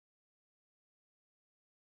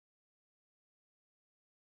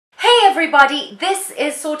everybody, this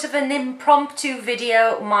is sort of an impromptu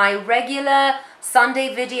video. My regular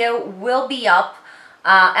Sunday video will be up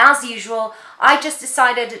as usual. I just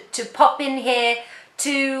decided to pop in here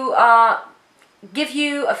to give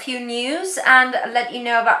you a few news and let you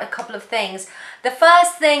know about a couple of things. The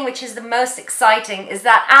first thing, which is the most exciting, is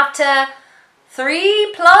that after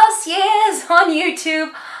 3+ years on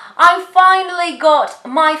YouTube, I finally got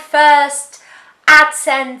my first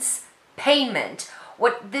AdSense payment.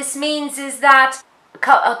 What this means is that a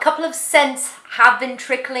couple of cents have been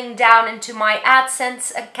trickling down into my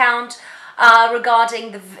AdSense account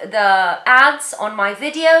regarding the ads on my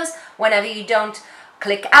videos whenever you don't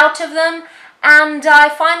click out of them. And I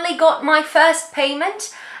finally got my first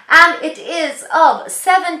payment, and it is of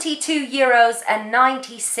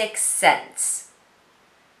 €72.96.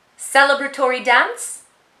 Celebratory dance?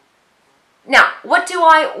 Now, what do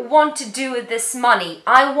I want to do with this money?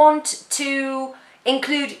 I want to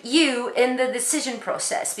include you in the decision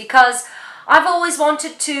process, because I've always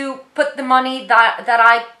wanted to put the money that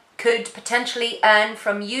I could potentially earn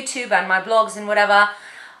from YouTube and my blogs and whatever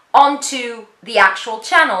onto the actual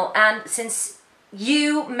channel. And since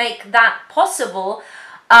you make that possible,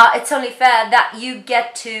 it's only fair that you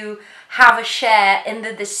get to have a share in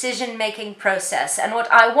the decision-making process. And what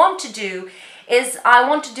I want to do is I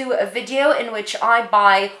want to do a video in which I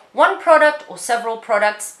buy one product or several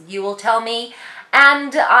products, you will tell me,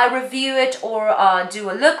 and I review it or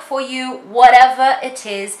do a look for you, whatever it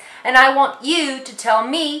is, and I want you to tell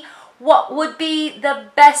me what would be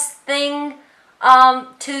the best thing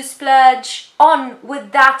to splurge on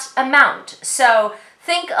with that amount. So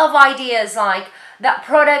think of ideas like that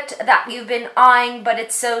product that you've been eyeing, but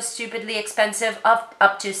it's so stupidly expensive,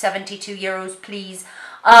 up to €72, please,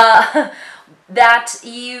 that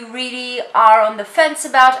you really are on the fence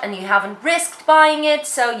about and you haven't risked buying it,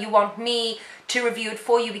 so you want me to review it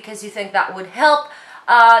for you because you think that would help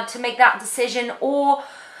to make that decision. Or,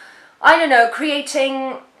 I don't know,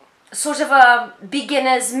 creating sort of a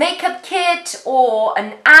beginner's makeup kit or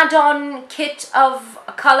an add-on kit of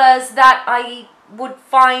colors that I would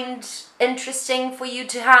find interesting for you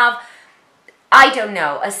to have. I don't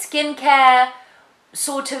know, a skincare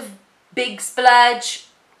sort of big splurge.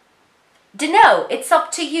 Dunno, it's up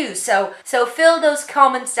to you. So fill those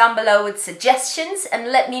comments down below with suggestions and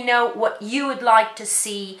let me know what you would like to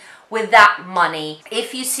see with that money.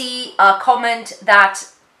 If you see a comment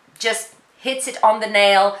that just hits it on the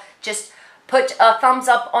nail, just put a thumbs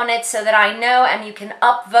up on it so that I know, and you can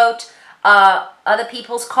upvote other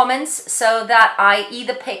people's comments so that I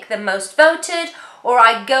either pick the most voted or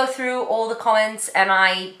I go through all the comments and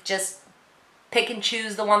I just pick and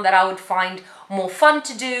choose the one that I would find more fun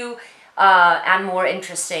to do and more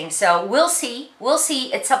interesting. So we'll see,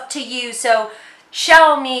 it's up to you. So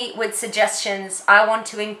shower me with suggestions. I want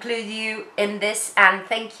to include you in this, and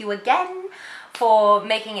thank you again for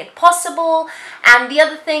making it possible. And the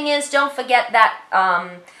other thing is, don't forget that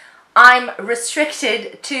I'm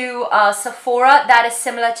restricted to Sephora. That is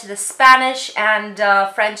similar to the Spanish and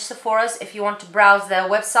French Sephoras. If you want to browse their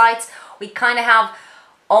websites, we kind of have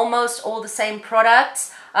almost all the same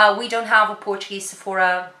products. We don't have a Portuguese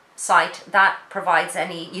Sephora site that provides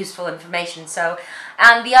any useful information. So,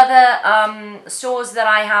 and the other stores that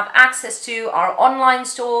I have access to are online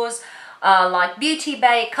stores like Beauty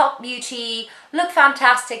Bay, Cult Beauty, look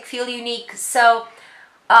fantastic, feel unique. So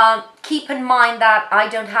keep in mind that I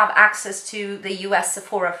don't have access to the US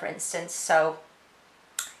Sephora, for instance. So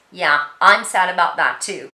yeah, I'm sad about that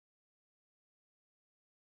too.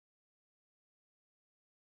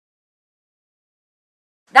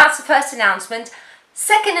 That's the first announcement.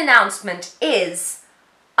 Second announcement is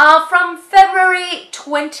from February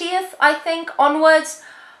 20th, I think, onwards,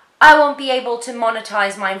 I won't be able to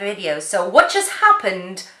monetize my videos. So what just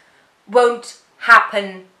happened won't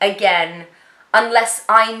happen again unless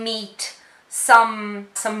I meet some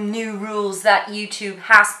new rules that YouTube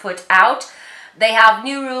has put out. They have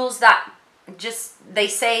new rules that they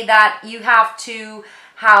say that you have to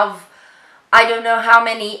have, I don't know how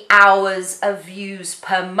many hours of views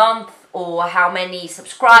per month or how many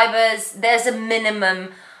subscribers. There's a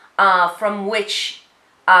minimum from which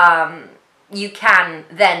you can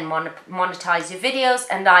then monetize your videos,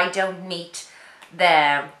 and I don't meet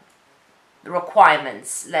their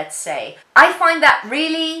requirements, let's say. I find that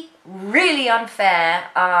really, really unfair,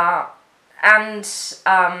 and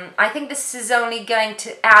I think this is only going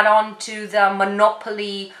to add on to the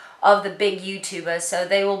monopoly of the big YouTubers. So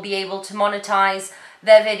they will be able to monetize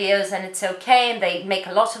their videos and it's okay, and they make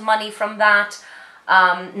a lot of money from that.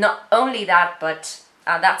 Not only that, but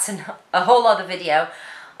that's a whole other video.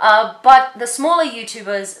 But the smaller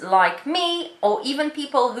YouTubers like me, or even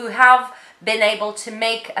people who have been able to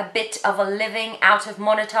make a bit of a living out of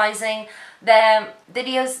monetizing their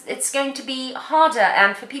videos, it's going to be harder.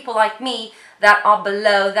 And for people like me that are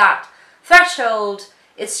below that threshold,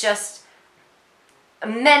 it's just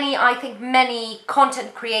I think many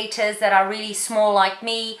content creators that are really small like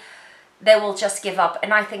me, they will just give up.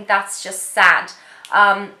 And I think that's just sad.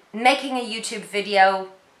 Making a YouTube video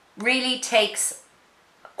really takes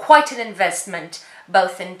quite an investment,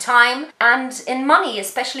 both in time and in money.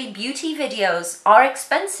 Especially beauty videos are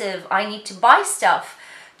expensive. I need to buy stuff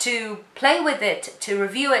to play with it, to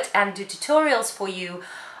review it and do tutorials for you,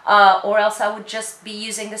 or else I would just be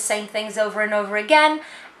using the same things over and over again.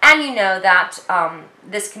 And you know that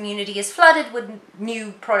this community is flooded with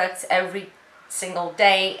new products every single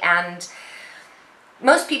day, and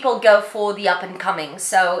most people go for the up and coming.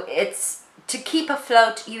 So it's, to keep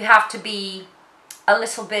afloat, you have to be a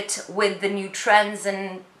little bit with the new trends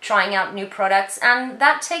and trying out new products, and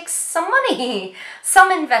that takes some money,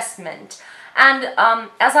 some investment. And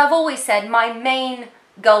as I've always said, my main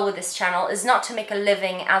goal with this channel is not to make a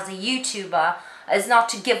living as a YouTuber, is not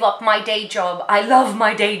to give up my day job. I love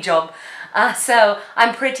my day job, so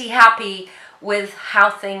I'm pretty happy with how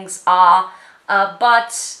things are.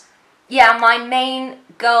 But yeah, my main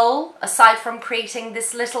goal, aside from creating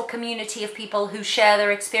this little community of people who share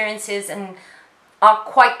their experiences and are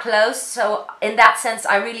quite close, so in that sense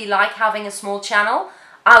I really like having a small channel.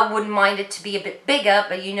 I wouldn't mind it to be a bit bigger,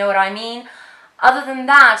 but you know what I mean. Other than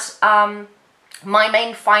that, my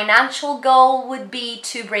main financial goal would be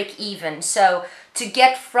to break even. So to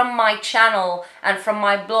get from my channel and from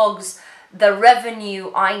my blogs the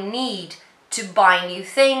revenue I need to buy new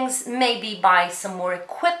things, maybe buy some more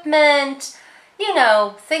equipment, you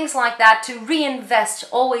know, things like that, to reinvest,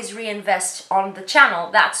 always reinvest on the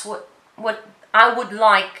channel. That's what I would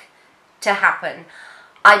like to happen.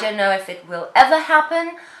 I don't know if it will ever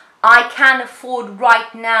happen. I can afford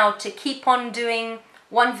right now to keep on doing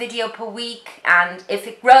one video per week, and if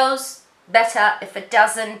it grows, better. If it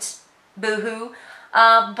doesn't, boo-hoo.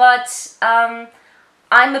 But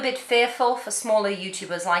I'm a bit fearful for smaller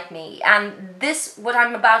YouTubers like me. And this, what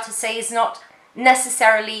I'm about to say, is not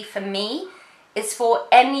necessarily for me. It's for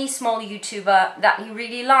any small YouTuber that you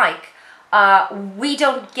really like. We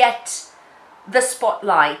don't get the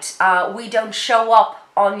spotlight. We don't show up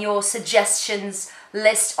on your suggestions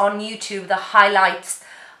list on YouTube, the highlights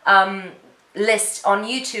list on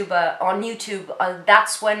YouTube.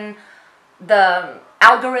 That's when the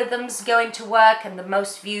algorithms go into work and the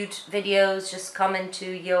most viewed videos just come into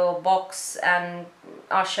your box and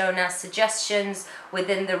are shown as suggestions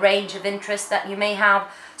within the range of interest that you may have.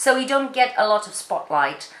 So we don't get a lot of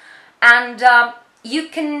spotlight. And you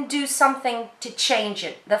can do something to change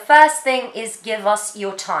it. The first thing is give us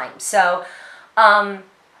your time. So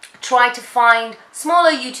try to find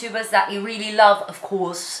smaller YouTubers that you really love, of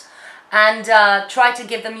course, and try to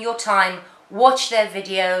give them your time, watch their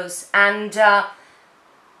videos, and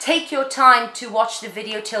take your time to watch the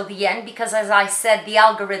video till the end, because as I said, the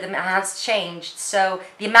algorithm has changed. So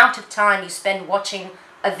the amount of time you spend watching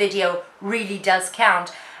a video really does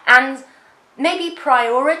count. And maybe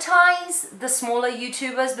prioritize the smaller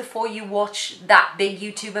YouTubers before you watch that big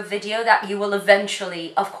YouTuber video that you will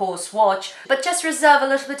eventually, of course, watch. But just reserve a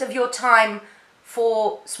little bit of your time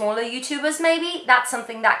for smaller YouTubers, maybe. That's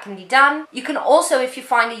something that can be done. You can also, if you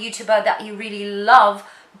find a YouTuber that you really love,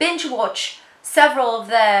 binge watch several of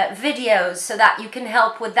their videos so that you can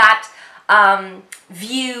help with that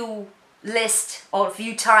view list or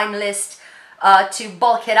view time list. To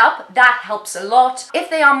bulk it up. That helps a lot.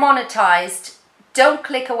 If they are monetized, don't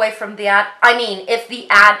click away from the ad. I mean, if the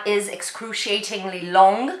ad is excruciatingly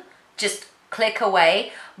long, just click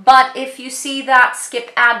away. But if you see that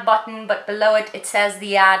skip ad button, but below it, it says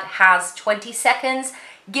the ad has 20 seconds,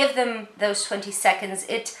 give them those 20 seconds.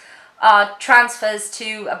 It transfers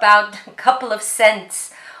to about a couple of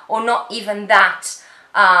cents, or not even that,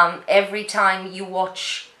 every time you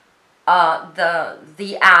watch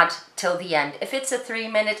the ad till the end. If it's a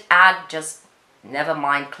 3-minute ad, just never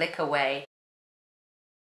mind, click away.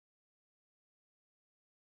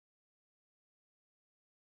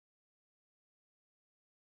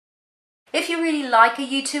 If you really like a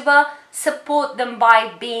YouTuber, support them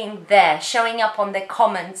by being there, showing up on their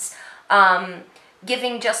comments,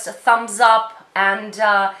 giving just a thumbs up, and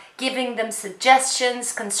giving them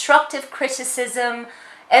suggestions, constructive criticism,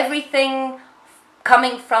 everything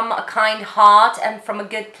coming from a kind heart and from a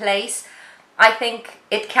good place. I think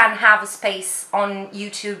it can have a space on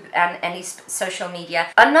YouTube and any social media.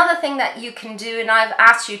 Another thing that you can do, and I've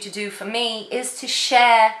asked you to do for me, is to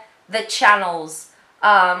share the channels.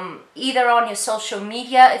 either on your social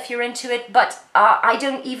media if you're into it, but I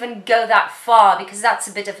don't even go that far because that's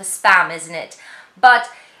a bit of a spam, isn't it? But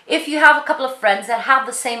if you have a couple of friends that have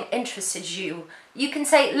the same interests as you, you can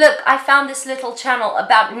say, look, I found this little channel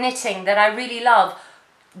about knitting that I really love,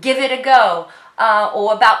 give it a go.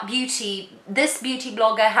 Or about beauty, this beauty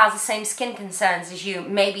blogger has the same skin concerns as you,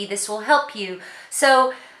 maybe this will help you.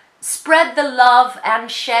 So spread the love and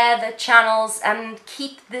share the channels and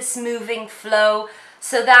keep this moving flow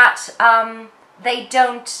so that they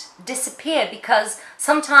don't disappear, because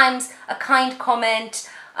sometimes a kind comment,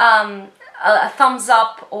 a thumbs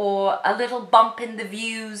up or a little bump in the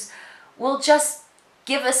views will just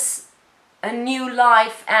give us a new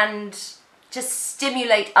life and just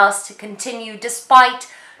stimulate us to continue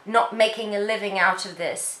despite not making a living out of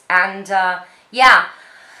this. And yeah,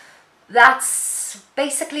 that's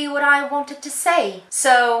basically what I wanted to say.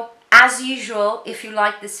 So as usual, if you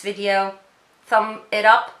like this video, thumb it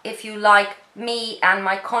up. If you like me and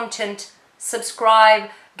my content, subscribe,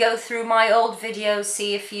 go through my old videos,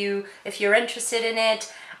 see if you're interested in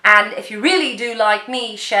it. And if you really do like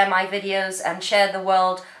me, share my videos and share the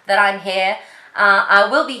world that I'm here. I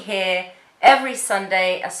will be here every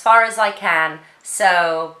Sunday as far as I can,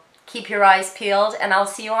 so keep your eyes peeled and I'll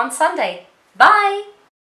see you on Sunday. Bye!